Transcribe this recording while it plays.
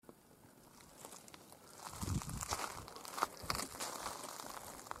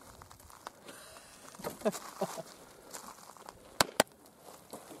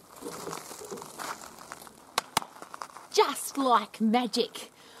Just like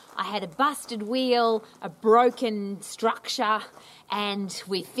magic. I had a busted wheel, a broken structure, and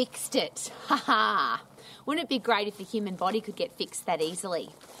we fixed it. Ha ha! Wouldn't it be great if the human body could get fixed that easily?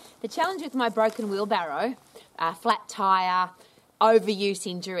 The challenge with my broken wheelbarrow, flat tyre, overuse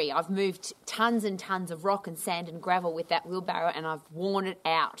injury. I've moved tons and tons of rock and sand and gravel with that wheelbarrow and I've worn it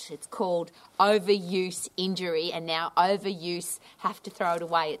out. It's called overuse injury, and now overuse, have to throw it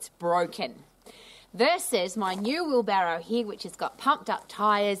away. It's broken. Versus my new wheelbarrow here, which has got pumped up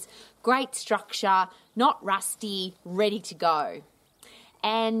tyres, great structure, not rusty, ready to go.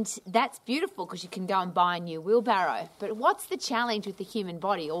 And that's beautiful because you can go and buy a new wheelbarrow. But what's the challenge with the human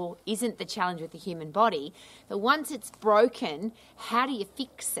body, or isn't the challenge with the human body? That once it's broken, how do you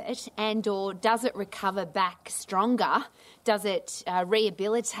fix it? And or does it recover back stronger? Does it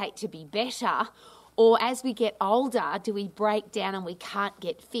rehabilitate to be better? Or as we get older, do we break down and we can't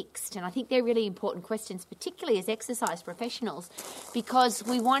get fixed? And I think they're really important questions, particularly as exercise professionals, because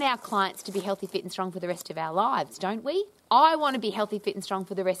we want our clients to be healthy, fit and strong for the rest of our lives, don't we? I want to be healthy, fit and strong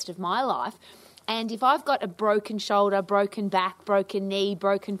for the rest of my life. And if I've got a broken shoulder, broken back, broken knee,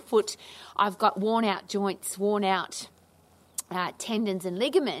 broken foot, I've got worn out joints, worn out tendons and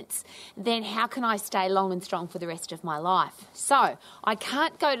ligaments, then how can I stay long and strong for the rest of my life? So I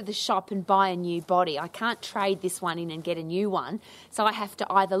can't go to the shop and buy a new body. I can't trade this one in and get a new one. So I have to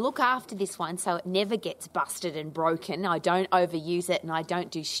either look after this one so it never gets busted and broken. I don't overuse it and I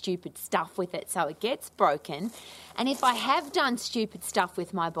don't do stupid stuff with it so it gets broken. And if I have done stupid stuff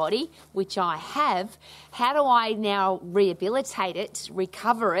with my body, which I have, how do I now rehabilitate it,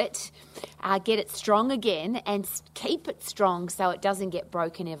 recover it, get it strong again and keep it strong so it doesn't get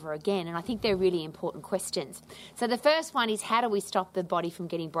broken ever again? And I think they're really important questions. So the first one is, how do we stop the body from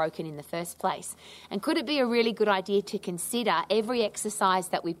getting broken in the first place? And could it be a really good idea to consider every exercise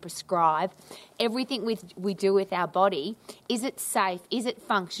that we prescribe, everything we do with our body, is it safe, is it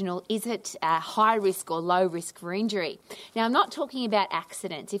functional, is it high risk or low risk for injury? Now, I'm not talking about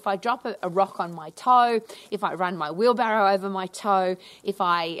accidents. If I drop a rock on my toe, if I run my wheelbarrow over my toe, if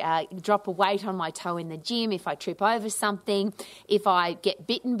I drop a weight on my toe in the gym, if I trip over something, if I get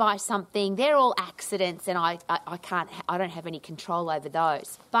bitten by something, they're all accidents and I don't have any control over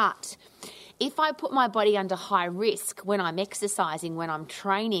those. But if I put my body under high risk when I'm exercising, when I'm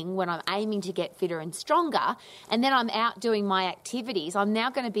training, when I'm aiming to get fitter and stronger, and then I'm out doing my activities, I'm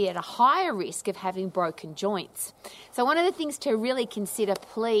now going to be at a higher risk of having broken joints. So one of the things to really consider,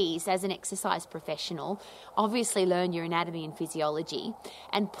 please, as an exercise professional, obviously learn your anatomy and physiology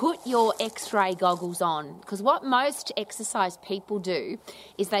and put your X-ray goggles on, because what most exercise people do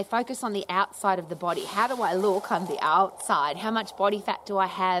is they focus on the outside of the body. How do I look on the outside? How much body fat do I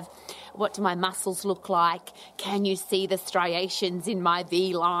have? What do my muscles look like? Can you see the striations in my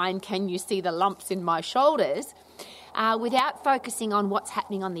V-line? Can you see the lumps in my shoulders? Without focusing on what's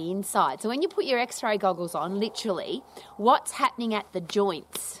happening on the inside. So when you put your X-ray goggles on, literally, what's happening at the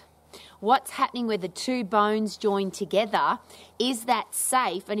joints? What's happening where the two bones join together? Is that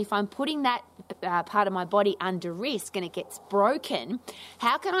safe? And if I'm putting that part of my body under risk and it gets broken,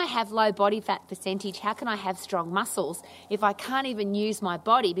 how can I have low body fat percentage? How can I have strong muscles if I can't even use my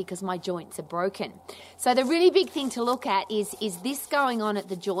body because my joints are broken? So the really big thing to look at is this going on at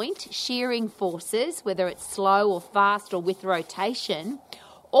the joint, shearing forces, whether it's slow or fast or with rotation,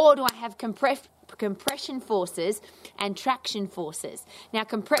 or do I have compression forces and traction forces? Now,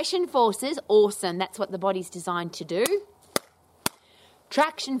 compression forces, awesome. That's what the body's designed to do.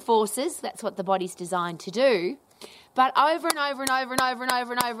 Traction forces, that's what the body's designed to do. But over and over and over and over and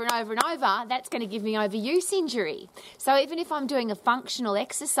over and over and over and over, that's going to give me overuse injury. So even if I'm doing a functional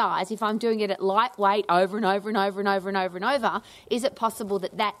exercise, if I'm doing it at lightweight over and over and over and over and over and over, is it possible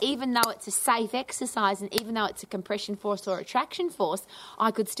that even though it's a safe exercise and even though it's a compression force or a traction force,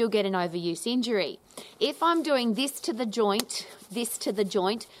 I could still get an overuse injury? If I'm doing this to the joint,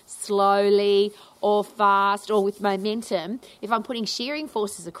 slowly or fast or with momentum, if I'm putting shearing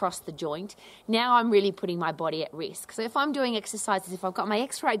forces across the joint, now I'm really putting my body at risk. So if I'm doing exercises, if I've got my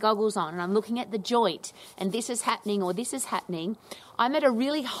X-ray goggles on and I'm looking at the joint and this is happening or this is happening, I'm at a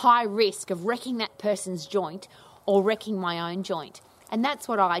really high risk of wrecking that person's joint or wrecking my own joint. And that's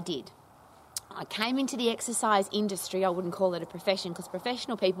what I did. I came into the exercise industry. I wouldn't call it a profession because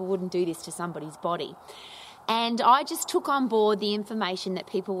professional people wouldn't do this to somebody's body. And I just took on board the information that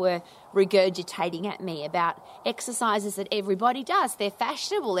people were regurgitating at me about exercises that everybody does. They're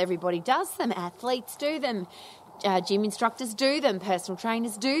fashionable. Everybody does them. Athletes do them. Gym instructors do them, personal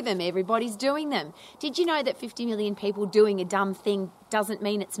trainers do them, everybody's doing them. Did you know that 50 million people doing a dumb thing doesn't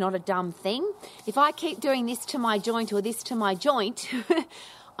mean it's not a dumb thing? If I keep doing this to my joint or this to my joint,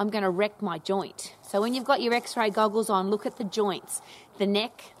 I'm going to wreck my joint. So when you've got your x-ray goggles on, look at the joints, the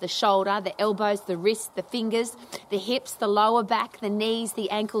neck, the shoulder, the elbows, the wrists, the fingers, the hips, the lower back, the knees, the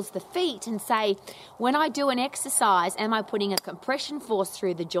ankles, the feet, and say, when I do an exercise, am I putting a compression force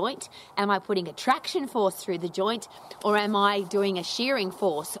through the joint? Am I putting a traction force through the joint? Or am I doing a shearing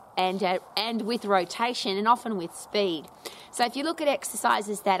force and with rotation and often with speed? So if you look at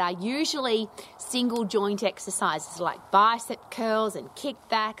exercises that are usually single joint exercises like bicep curls and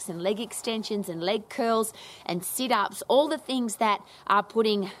kickbacks and leg extensions and leg curls and sit-ups, all the things that are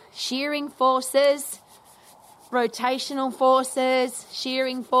putting shearing forces, rotational forces,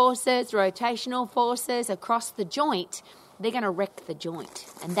 shearing forces, rotational forces across the joint, they're going to wreck the joint.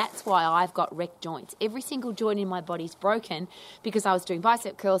 And that's why I've got wrecked joints. Every single joint in my body's broken because I was doing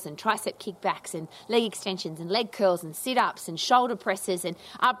bicep curls and tricep kickbacks and leg extensions and leg curls and sit-ups and shoulder presses and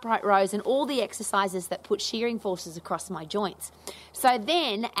upright rows and all the exercises that put shearing forces across my joints. So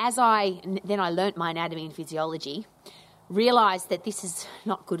then I learnt my anatomy and physiology, realised that this is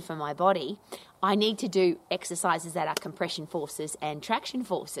not good for my body. I need to do exercises that are compression forces and traction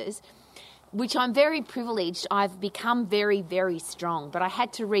forces, which I'm very privileged. I've become very, very strong, but I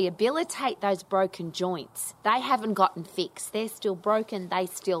had to rehabilitate those broken joints. They haven't gotten fixed. They're still broken. They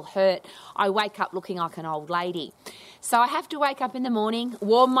still hurt. I wake up looking like an old lady. So I have to wake up in the morning,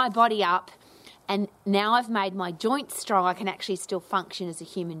 warm my body up, and now I've made my joints strong. I can actually still function as a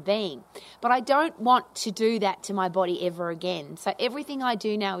human being. But I don't want to do that to my body ever again. So everything I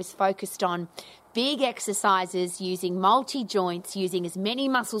do now is focused on big exercises, using multi-joints, using as many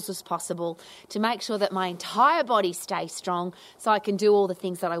muscles as possible to make sure that my entire body stays strong so I can do all the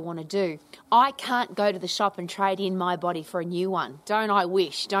things that I want to do. I can't go to the shop and trade in my body for a new one. Don't I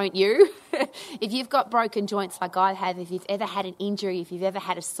wish, don't you? If you've got broken joints like I have, if you've ever had an injury, if you've ever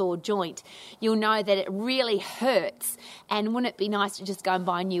had a sore joint, you'll know that it really hurts. And wouldn't it be nice to just go and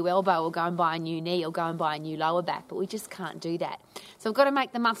buy a new elbow or go and buy a new knee or go and buy a new lower back? But we just can't do that. So we've got to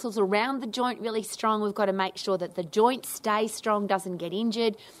make the muscles around the joint really strong. We've got to make sure that the joint stays strong, doesn't get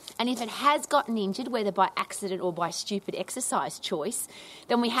injured. And if it has gotten injured, whether by accident or by stupid exercise choice,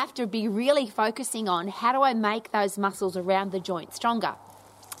 then we have to be really focusing on how do I make those muscles around the joint stronger.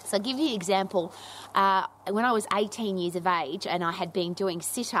 So I'll give you an example. When I was 18 years of age and I had been doing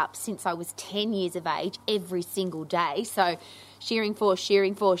sit-ups since I was 10 years of age every single day. So shearing force,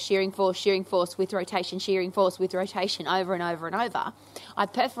 shearing force, shearing force, shearing force with rotation, shearing force with rotation over and over and over. I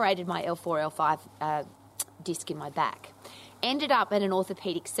perforated my L4, L5 disc in my back. Ended up at an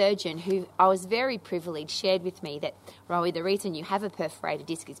orthopaedic surgeon who I was very privileged, shared with me that, Rowie, the reason you have a perforated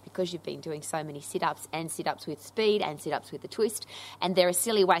disc is because you've been doing so many sit-ups and sit-ups with speed and sit-ups with a twist, and they're a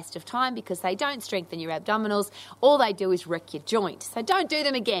silly waste of time because they don't strengthen your abdominals. All they do is wreck your joint. So don't do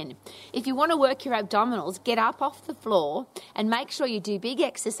them again. If you want to work your abdominals, get up off the floor and make sure you do big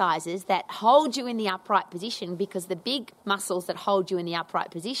exercises that hold you in the upright position, because the big muscles that hold you in the upright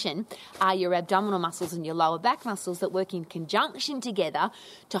position are your abdominal muscles and your lower back muscles that work in conjunction together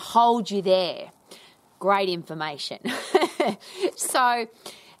to hold you there. Great information. So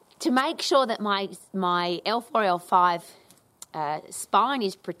to make sure that my L4, L5 spine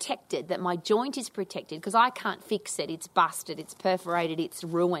is protected, that my joint is protected, because I can't fix it. It's busted, it's perforated, it's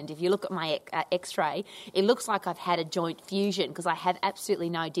ruined. If you look at my x-ray, it looks like I've had a joint fusion because I have absolutely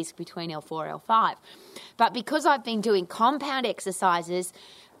no disc between L4, L5. But because I've been doing compound exercises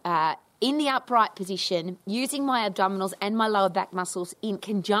in the upright position, using my abdominals and my lower back muscles in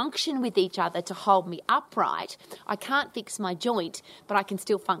conjunction with each other to hold me upright, I can't fix my joint, but I can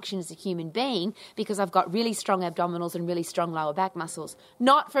still function as a human being because I've got really strong abdominals and really strong lower back muscles.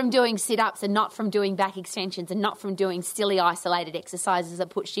 Not from doing sit-ups and not from doing back extensions and not from doing silly isolated exercises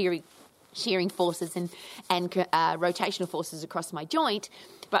that put shearing forces and rotational forces across my joint,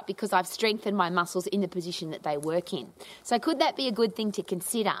 but because I've strengthened my muscles in the position that they work in. So could that be a good thing to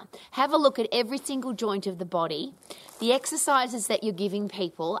consider? Have a look at every single joint of the body. The exercises that you're giving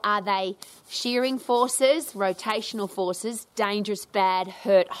people, are they shearing forces, rotational forces, dangerous, bad,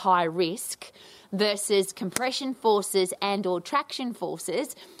 hurt, high risk, versus compression forces and or traction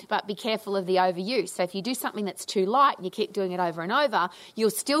forces, but be careful of the overuse. So if you do something that's too light and you keep doing it over and over, you'll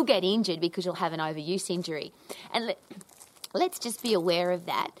still get injured because you'll have an overuse injury. And let's just be aware of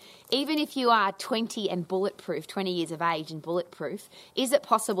that. even if you are 20 and bulletproof, 20 years of age and bulletproof, is it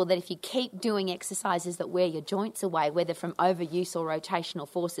possible that if you keep doing exercises that wear your joints away, whether from overuse or rotational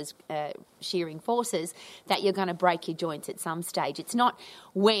forces, shearing forces, that you're going to break your joints at some stage? It's not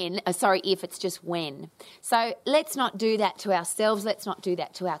if, it's just when. So let's not do that to ourselves. Let's not do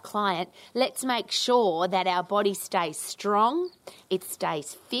that to our client. Let's make sure that our body stays strong, it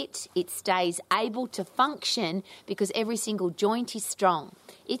stays fit, it stays able to function, because every single joint is strong.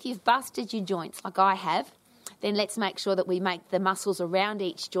 If you've busted your joints like I have, then let's make sure that we make the muscles around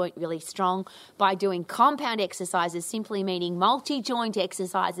each joint really strong by doing compound exercises, simply meaning multi-joint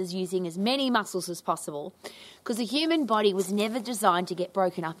exercises using as many muscles as possible, because the human body was never designed to get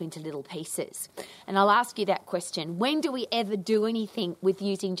broken up into little pieces. And I'll ask you that question. When do we ever do anything with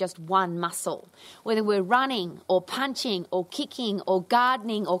using just one muscle? Whether we're running or punching or kicking or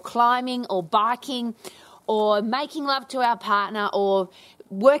gardening or climbing or biking or making love to our partner or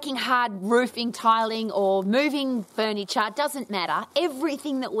working hard roofing, tiling or moving furniture, it doesn't matter.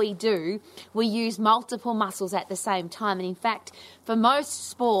 Everything that we do, we use multiple muscles at the same time. And in fact, for most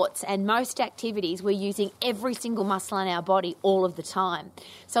sports and most activities, we're using every single muscle in our body all of the time.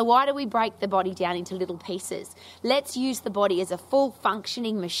 So why do we break the body down into little pieces? Let's use the body as a full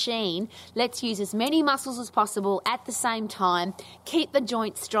functioning machine. Let's use as many muscles as possible at the same time. Keep the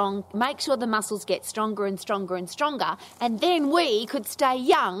joints strong. Make sure the muscles get stronger and stronger and stronger. And then we could stay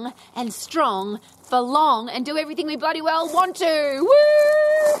young and strong for long and do everything we bloody well want to. Woo!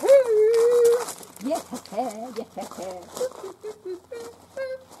 Yeah,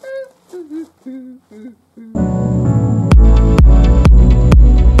 yeah.